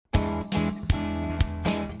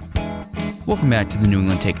Welcome back to the New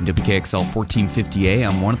England Take in WKXL 1450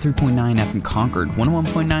 AM, 103.9 FM Concord,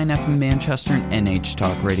 101.9 FM Manchester, and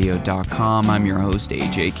NHTalkRadio.com. I'm your host,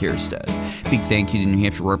 AJ Kierstead. Big thank you to New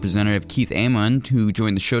Hampshire Representative Keith Amon, who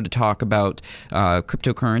joined the show to talk about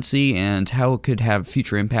cryptocurrency and how it could have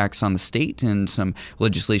future impacts on the state and some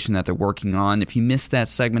legislation that they're working on. If you missed that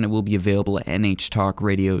segment, it will be available at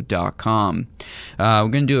NHTalkRadio.com. We're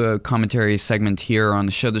going to do a commentary segment here on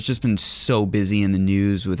the show that's just been so busy in the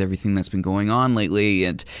news with everything that's been going on lately,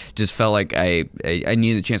 and just felt like I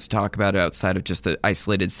needed a chance to talk about it outside of just the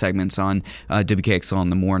isolated segments on WKXL in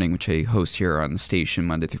the morning, which I host here on the station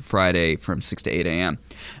Monday through Friday from 6 to 8 a.m.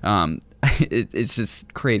 It's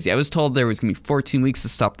just crazy. I was told there was going to be 14 weeks to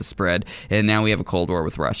stop the spread, and now we have a Cold War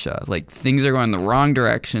with Russia. Like, things are going the wrong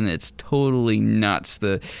direction. It's totally nuts,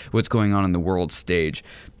 what's going on in the world stage.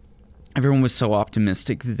 Everyone was so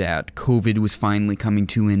optimistic that COVID was finally coming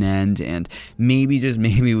to an end, and maybe, just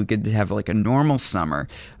maybe, we could have like a normal summer.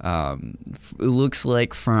 It looks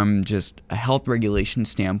like from just a health regulation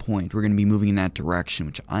standpoint, we're going to be moving in that direction,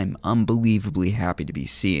 which I'm unbelievably happy to be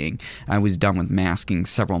seeing. I was done with masking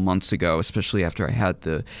several months ago, especially after I had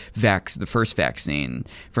the first vaccine.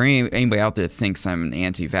 For anybody out there that thinks I'm an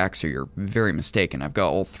anti-vaxxer, you're very mistaken. I've got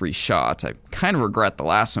all 3 shots. I kind of regret the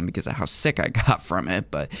last one because of how sick I got from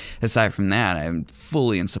it, but aside from that, I'm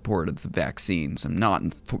fully in support of the vaccines. I'm not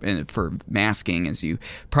for masking, as you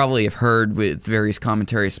probably have heard with various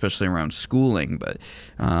commentary, especially around schooling. But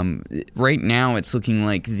right now, it's looking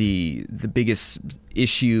like the biggest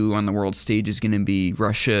issue on the world stage is going to be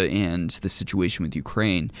Russia and the situation with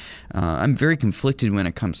Ukraine. I'm very conflicted when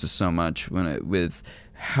it comes to so much with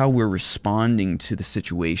how we're responding to the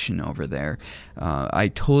situation over there. I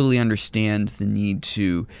totally understand the need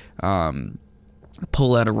to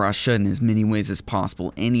pull out of Russia in as many ways as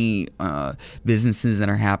possible. Any businesses that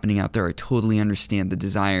are happening out there, I totally understand the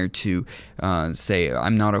desire to say,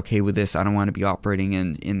 I'm not okay with this. I don't want to be operating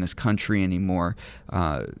in this country anymore.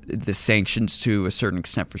 The sanctions, to a certain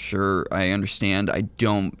extent, for sure, I understand.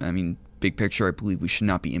 Big picture, I believe we should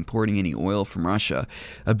not be importing any oil from Russia.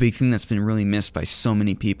 A big thing that's been really missed by so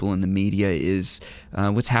many people in the media is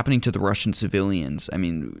what's happening to the Russian civilians. I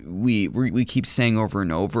mean, we keep saying over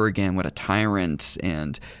and over again what a tyrant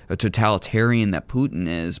and a totalitarian that Putin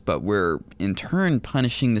is, but we're in turn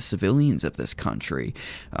punishing the civilians of this country.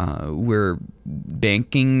 Where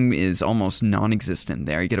banking is almost non-existent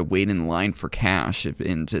there. You got to wait in line for cash,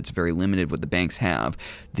 and it's very limited what the banks have.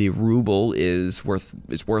 The ruble is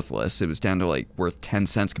worthless. It was down to worth 10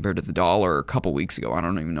 cents compared to the dollar a couple weeks ago. I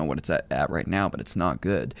don't even know what it's at right now, but it's not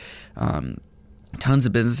good. Tons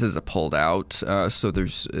of businesses have pulled out, so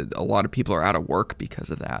there's a lot of people are out of work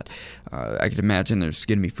because of that. I could imagine there's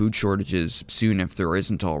going to be food shortages soon if there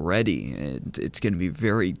isn't already. It's going to be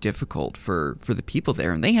very difficult for the people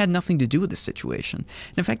there, and they had nothing to do with the situation.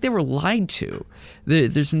 And in fact, they were lied to.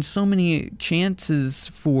 There's been so many there's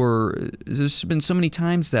been so many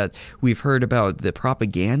times that we've heard about the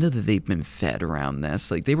propaganda that they've been fed around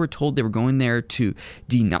this. Like, they were told they were going there to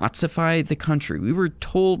denazify the country. We were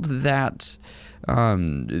told that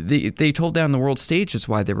they told down the world stage that's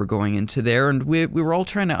why they were going into there, and we were all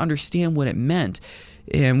trying to understand what it meant,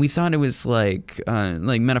 and we thought it was like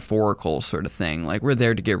metaphorical sort of thing, like we're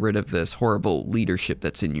there to get rid of this horrible leadership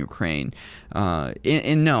that's in Ukraine,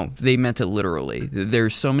 and no, they meant it literally.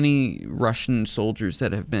 There's so many Russian soldiers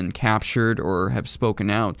that have been captured or have spoken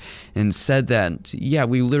out and said that, yeah,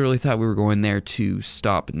 we literally thought we were going there to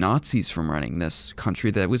stop Nazis from running this country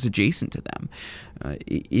that was adjacent to them.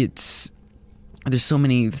 There's so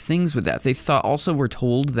many things with that. They were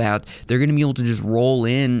told that they're going to be able to just roll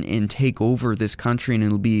in and take over this country and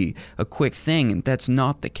it'll be a quick thing, and that's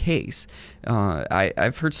not the case.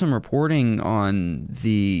 I've heard some reporting on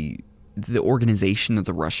the organization of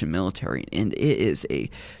the Russian military, and it is a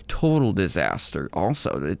total disaster.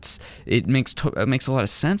 Also, it makes a lot of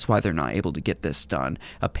sense why they're not able to get this done.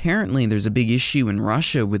 Apparently, there's a big issue in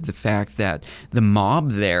Russia with the fact that the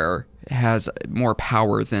mob there has more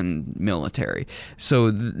power than military. So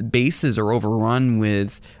the bases are overrun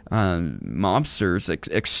with mobsters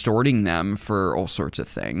extorting them for all sorts of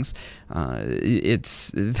things. It's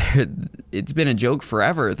been a joke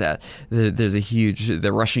forever that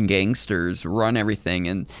the Russian gangsters run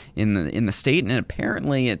everything in the state, and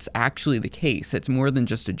apparently it's actually the case. It's more than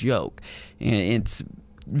just a joke. And it's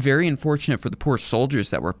very unfortunate for the poor soldiers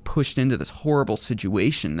that were pushed into this horrible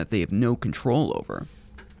situation that they have no control over.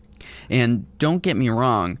 And don't get me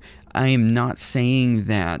wrong, I am not saying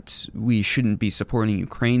that we shouldn't be supporting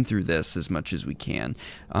Ukraine through this as much as we can.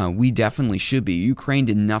 We definitely should be. Ukraine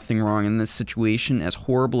did nothing wrong in this situation, as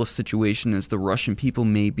horrible a situation as the Russian people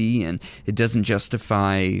may be, and it doesn't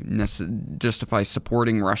justify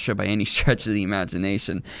supporting Russia by any stretch of the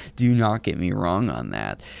imagination. Do not get me wrong on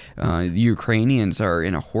that. The Ukrainians are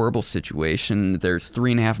in a horrible situation. There's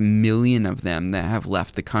 3.5 million of them that have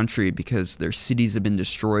left the country because their cities have been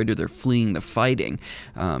destroyed or they're fleeing the fighting.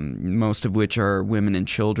 Most of which are women and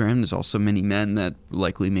children. There's also many men that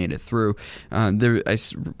likely made it through. I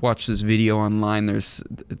watched this video online. There's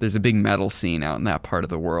a big metal scene out in that part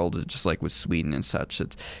of the world, just like with Sweden and such.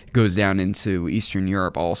 It goes down into Eastern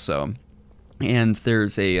Europe also. And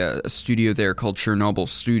there's a studio there called Chernobyl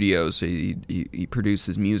Studios. He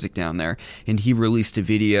produces music down there. And he released a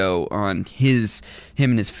video on him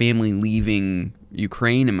and his family leaving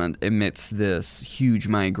Ukraine amidst this huge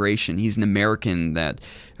migration. He's an American that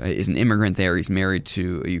is an immigrant there. He's married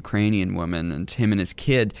to a Ukrainian woman, and him and his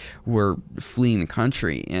kid were fleeing the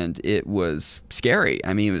country, and it was scary.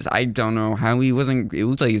 I mean, I don't know how he wasn't, it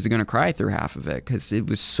looked like he was going to cry through half of it because it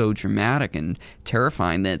was so dramatic and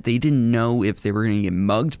terrifying that they didn't know if they were going to get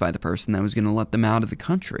mugged by the person that was going to let them out of the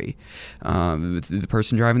country. The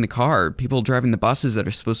person driving the car, people driving the buses that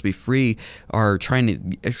are supposed to be free are trying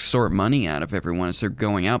to extort money out of everyone as they're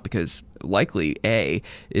going out because likely,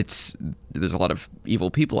 there's a lot of evil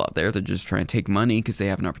people out there that are just trying to take money because they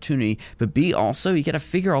have an opportunity, but B, also, you got to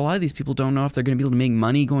figure a lot of these people don't know if they're going to be able to make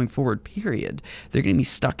money going forward, period. They're going to be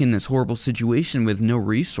stuck in this horrible situation with no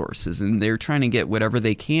resources, and they're trying to get whatever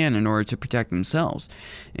they can in order to protect themselves.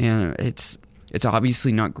 And it's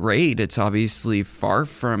obviously not great. It's obviously far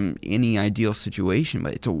from any ideal situation,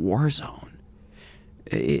 but it's a war zone.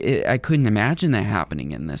 I couldn't imagine that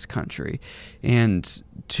happening in this country. And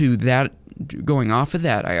to that, going off of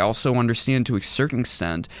that, I also understand to a certain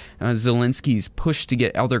extent Zelensky's push to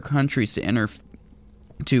get other countries to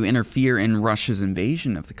interfere in Russia's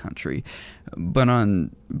invasion of the country. But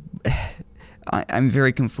I'm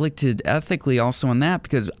very conflicted ethically also on that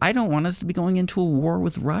because I don't want us to be going into a war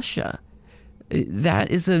with Russia. That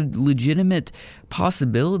is a legitimate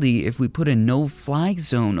possibility if we put a no-fly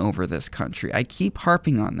zone over this country. I keep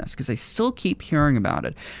harping on this because I still keep hearing about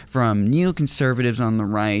it from neoconservatives on the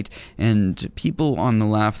right and people on the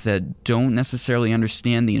left that don't necessarily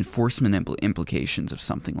understand the enforcement implications of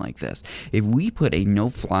something like this. If we put a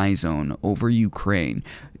no-fly zone over Ukraine,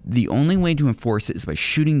 the only way to enforce it is by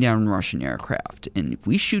shooting down Russian aircraft. And if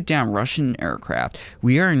we shoot down Russian aircraft,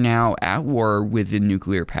 we are now at war with the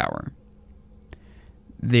nuclear power.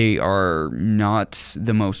 They are not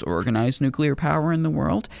the most organized nuclear power in the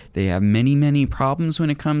world. They have many, many problems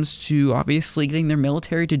when it comes to obviously getting their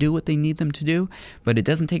military to do what they need them to do. But it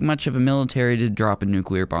doesn't take much of a military to drop a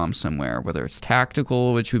nuclear bomb somewhere, whether it's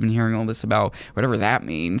tactical, which we've been hearing all this about, whatever that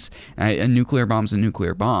means. A nuclear bomb's a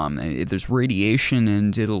nuclear bomb. There's radiation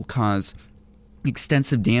and it'll cause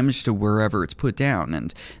extensive damage to wherever it's put down,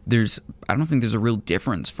 and I don't think there's a real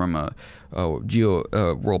difference from a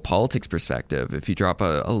world politics perspective. If you drop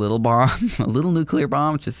a little bomb, a little nuclear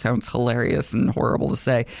bomb, which just sounds hilarious and horrible to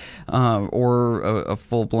say, or a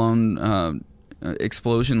full-blown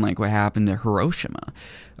explosion like what happened to Hiroshima.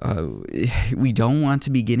 We don't want to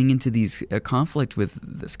be getting into these conflict with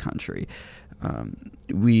this country.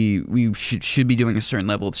 We should be doing a certain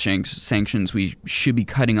level of sanctions. We should be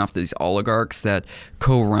cutting off these oligarchs that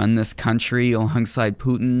co-run this country alongside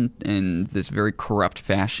Putin in this very corrupt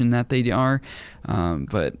fashion that they are.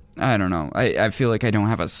 But I don't know. I feel like I don't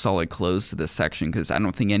have a solid close to this section because I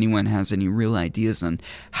don't think anyone has any real ideas on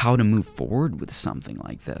how to move forward with something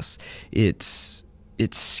like this. It's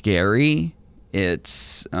scary.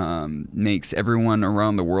 It makes everyone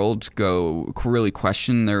around the world really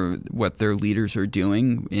question what their leaders are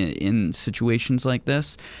doing in situations like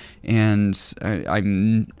this. And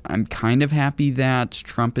I'm kind of happy that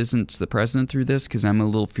Trump isn't the president through this because I'm a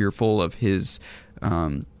little fearful of his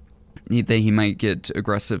that he might get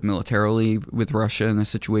aggressive militarily with Russia in a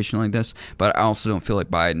situation like this, but I also don't feel like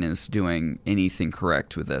Biden is doing anything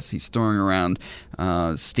correct with this. He's throwing around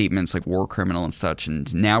statements like war criminal and such,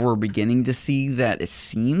 and now we're beginning to see that it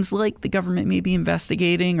seems like the government may be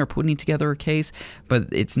investigating or putting together a case, but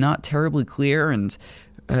it's not terribly clear, and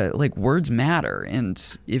words matter,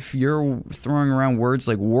 and if you're throwing around words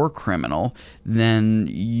like war criminal, then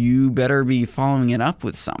you better be following it up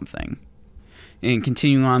with something. And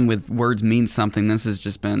continuing on with words mean something, this has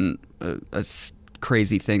just been a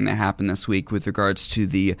crazy thing that happened this week with regards to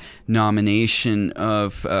the nomination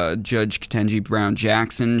of Judge Ketanji Brown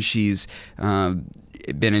Jackson. She's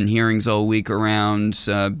been in hearings all week around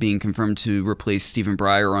being confirmed to replace Stephen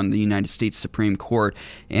Breyer on the United States Supreme Court.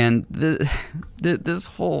 And this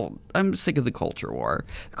whole, I'm sick of the culture war.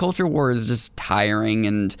 The culture war is just tiring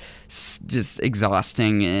and just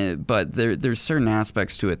exhausting, but there's certain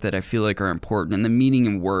aspects to it that I feel like are important. And the meaning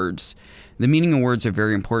of words are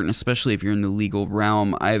very important, especially if you're in the legal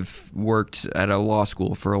realm. I've worked at a law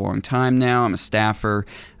school for a long time now. I'm a staffer.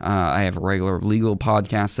 I have a regular legal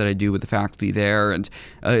podcast that I do with the faculty there. And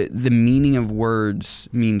the meaning of words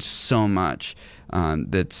means so much.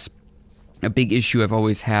 That's a big issue I've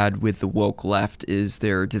always had with the woke left is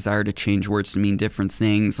their desire to change words to mean different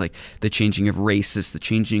things, like the changing of racist, the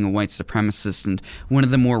changing of white supremacist. And one of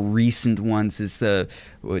the more recent ones is the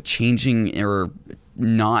changing or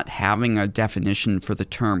not having a definition for the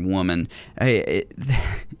term woman.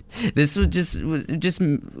 This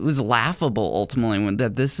was laughable ultimately when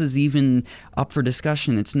that this is even up for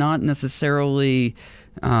discussion. It's not necessarily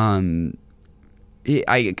to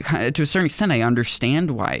a certain extent, I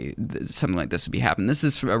understand why something like this would be happening. This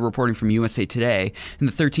is reporting from USA Today. In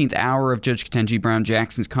the 13th hour of Judge Ketanji Brown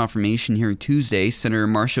Jackson's confirmation hearing Tuesday, Senator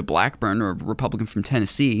Marsha Blackburn, a Republican from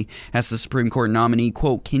Tennessee, asked the Supreme Court nominee,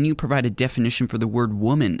 quote, "Can you provide a definition for the word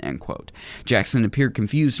woman?" end quote. Jackson appeared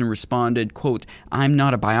confused and responded, quote, "I'm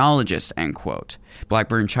not a biologist," end quote.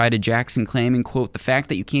 Blackburn chided Jackson, claiming, quote, "The fact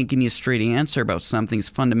that you can't give me a straight answer about something as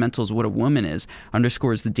fundamental as what a woman is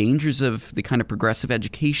underscores the dangers of the kind of progressive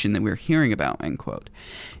education that we're hearing about," end quote.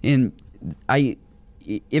 And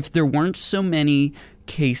if there weren't so many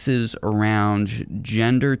cases around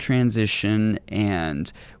gender transition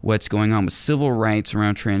and what's going on with civil rights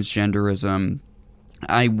around transgenderism,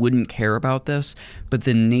 I wouldn't care about this, but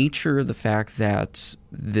the nature of the fact that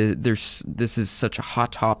this is such a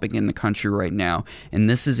hot topic in the country right now, and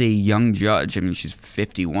this is a young judge. I mean, she's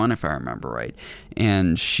 51 if I remember right,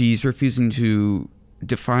 and she's refusing to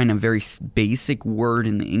define a very basic word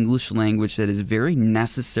in the English language that is very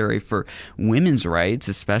necessary for women's rights,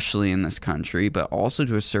 especially in this country, but also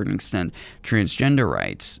to a certain extent transgender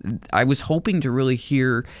rights. I was hoping to really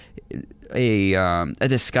hear a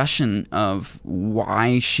discussion of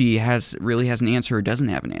why she really has an answer or doesn't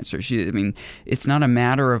have an answer. It's not a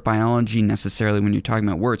matter of biology necessarily when you're talking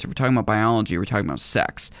about words. If we're talking about biology, we're talking about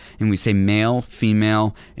sex. And we say male,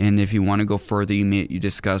 female, and if you want to go further, you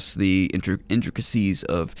discuss the intricacies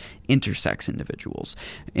of intersex individuals.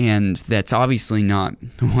 And that's obviously not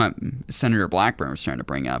what Senator Blackburn was trying to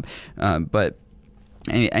bring up. But,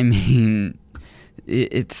 I mean,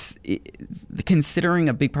 it's considering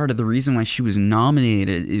a big part of the reason why she was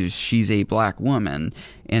nominated is she's a black woman,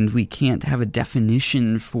 and we can't have a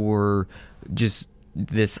definition for just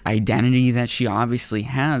this identity that she obviously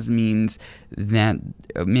has means that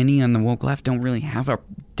many on the woke left don't really have a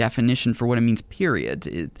definition for what it means,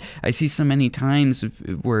 period. I see so many times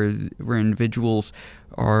where individuals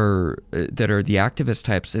that are the activist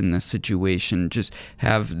types in this situation just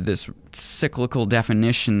have this cyclical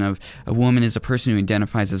definition of a woman is a person who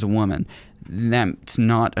identifies as a woman.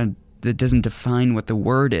 That doesn't define what the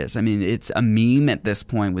word is. I mean, it's a meme at this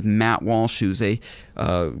point with Matt Walsh, who's a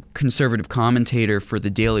conservative commentator for the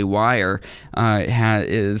Daily Wire,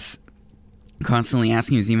 is constantly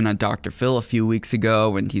asking. He was even on Dr. Phil a few weeks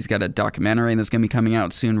ago, and he's got a documentary that's going to be coming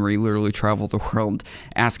out soon where he literally traveled the world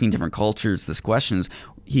asking different cultures this questions.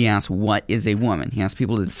 He asks, what is a woman? He asks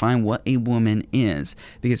people to define what a woman is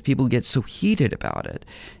because people get so heated about it.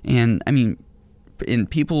 And, I mean, and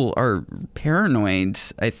people are paranoid,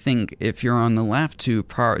 I think, if you're on the left to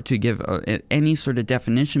give any sort of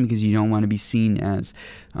definition because you don't want to be seen as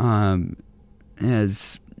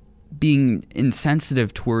being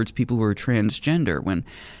insensitive towards people who are transgender. When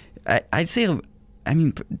I'd say, I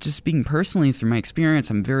mean, just speaking personally through my experience,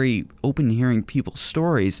 I'm very open to hearing people's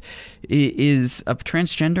stories, is a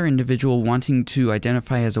transgender individual wanting to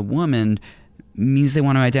identify as a woman means they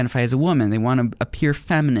want to identify as a woman. They want to appear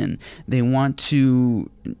feminine. They want to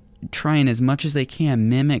try and as much as they can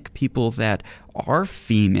mimic people that are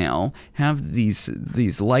female, have these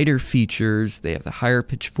lighter features, they have the higher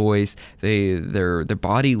pitched voice, their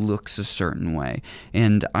body looks a certain way.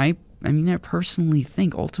 And I personally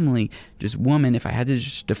think ultimately just woman, if I had to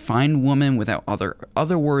just define woman without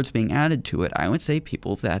other words being added to it, I would say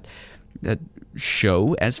people that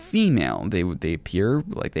show as female. They appear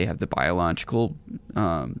like they have the biological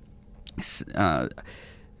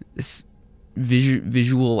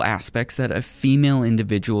visual aspects that a female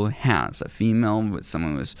individual has. A female,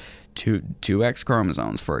 someone who was two X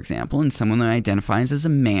chromosomes, for example, and someone that identifies as a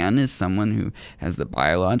man is someone who has the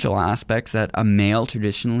biological aspects that a male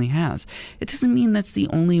traditionally has. It doesn't mean that's the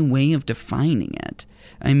only way of defining it.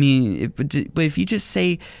 I mean, but if you just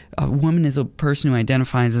say a woman is a person who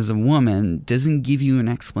identifies as a woman, doesn't give you an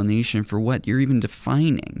explanation for what you're even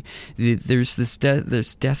defining. There's this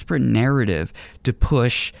desperate narrative to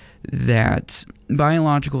push that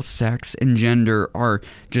biological sex and gender are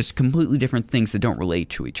just completely different things that don't relate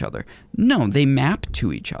to each other. No, they map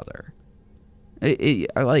to each other.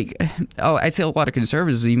 I'd say a lot of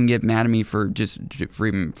conservatives even get mad at me for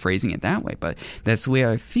even phrasing it that way, but that's the way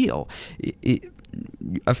I feel.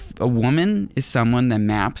 A woman is someone that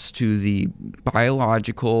maps to the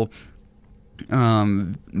biological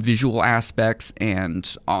visual aspects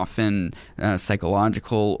and often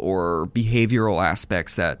psychological or behavioral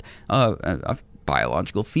aspects that a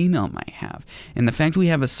biological female might have. And the fact we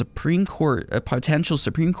have a potential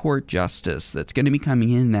Supreme Court justice that's going to be coming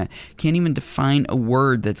in that can't even define a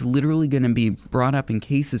word that's literally going to be brought up in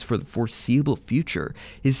cases for the foreseeable future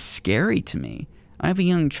is scary to me. I have a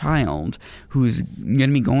young child who's going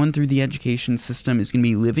to be going through the education system, is going to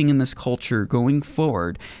be living in this culture going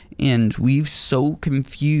forward, and we've so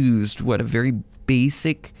confused what a very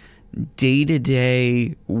basic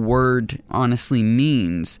day-to-day word honestly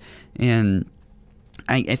means, and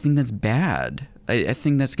I think that's bad. I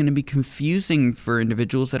think that's going to be confusing for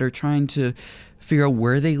individuals that are trying to figure out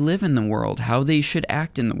where they live in the world, how they should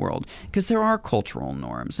act in the world, because there are cultural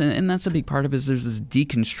norms, and that's a big part of it. Is there's this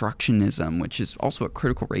deconstructionism, which is also what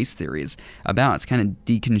critical race theory is about. It's kind of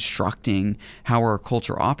deconstructing how our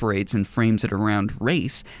culture operates and frames it around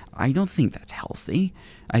race. I don't think that's healthy.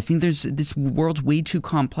 I think this world's way too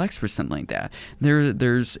complex for something like that.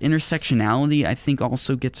 There's intersectionality. I think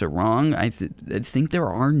also gets it wrong. I think there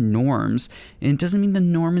are norms, and it doesn't mean the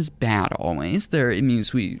norm is bad always.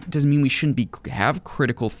 It doesn't mean we shouldn't have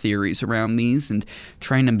critical theories around these and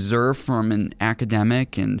try and observe from an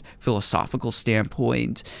academic and philosophical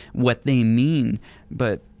standpoint what they mean.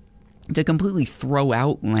 But to completely throw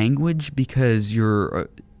out language because you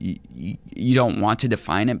don't want to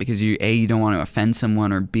define it because you don't want to offend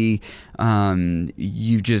someone, or B,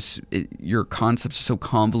 your concepts are so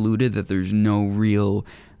convoluted that there's no real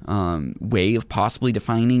way of possibly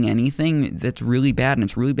defining anything. That's really bad, and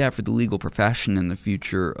it's really bad for the legal profession in the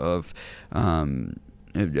future of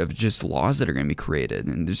just laws that are going to be created.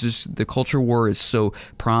 And there's just, the culture war is so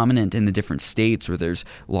prominent in the different states where there's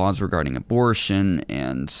laws regarding abortion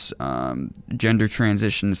and gender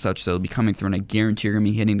transition and such that will be coming through, and I guarantee you're going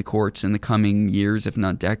to be hitting the courts in the coming years, if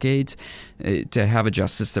not decades. To have a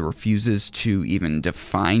justice that refuses to even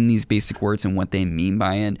define these basic words and what they mean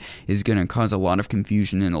by it is going to cause a lot of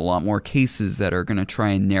confusion and a lot more cases that are going to try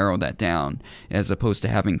and narrow that down, as opposed to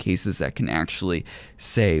having cases that can actually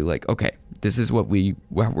say, like, okay, this is what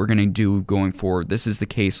we're going to do going forward. This is the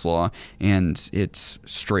case law, and it's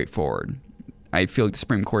straightforward. I feel like the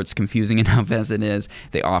Supreme Court's confusing enough as it is.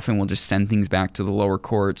 They often will just send things back to the lower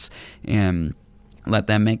courts and let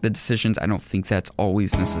them make the decisions. I don't think that's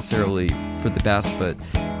always necessarily for the best, but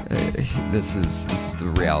this is the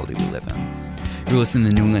reality we live in. You're listening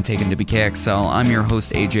to New England Taken WKXL. I'm your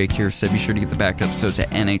host, AJ Kierstead. Be sure to get the back episodes at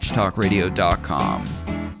nhtalkradio.com.